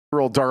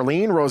Girl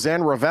Darlene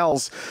Roseanne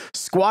Ravel's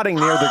squatting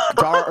near the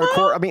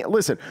core. I mean,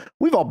 listen,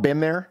 we've all been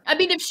there. I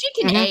mean, if she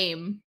can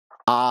aim.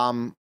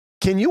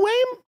 Can you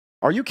aim?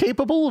 Are you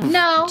capable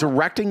of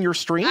directing your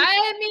stream?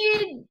 I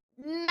mean,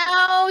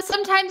 no.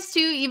 Sometimes too,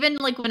 even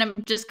like when I'm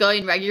just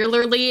going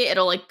regularly,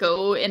 it'll like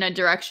go in a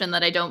direction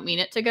that I don't mean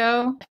it to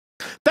go.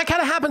 That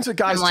kind of happens with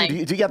guys too.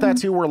 Do you get that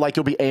too, where like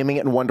you'll be aiming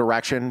it in one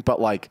direction,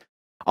 but like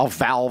a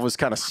valve is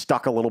kind of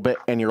stuck a little bit,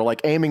 and you're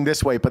like aiming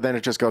this way, but then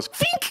it just goes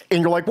fink,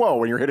 and you're like, whoa,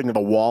 and you're hitting the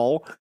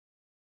wall.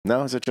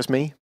 No, is it just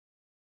me?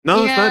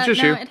 No, it's not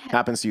just you. It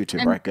happens to you too,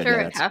 I'm right? Good.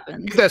 Sure, it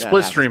happens. Hate that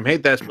split stream.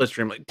 Hate that split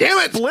stream. Like, damn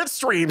it! Split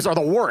streams are the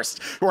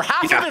worst. Where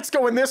half of it's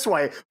going this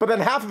way, but then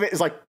half of it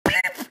is like,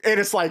 and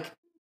it's like,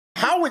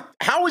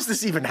 how is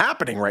this even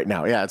happening right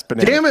now? Yeah, it's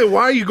bananas. Damn it!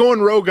 Why are you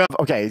going rogue?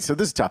 Okay, so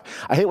this is tough.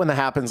 I hate when that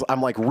happens.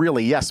 I'm like,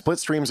 really? Yes, split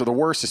streams are the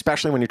worst,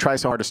 especially when you try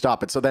so hard to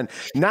stop it. So then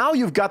now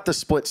you've got the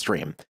split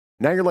stream.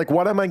 Now you're like,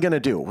 what am I going to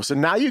do? So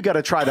now you got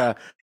to try to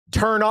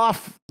turn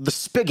off the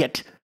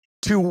spigot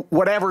to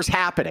whatever's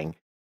happening.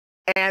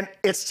 And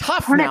it's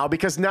tough now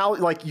because now,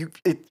 like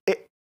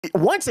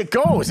once it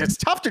goes, it's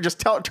tough to just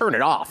turn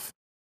it off.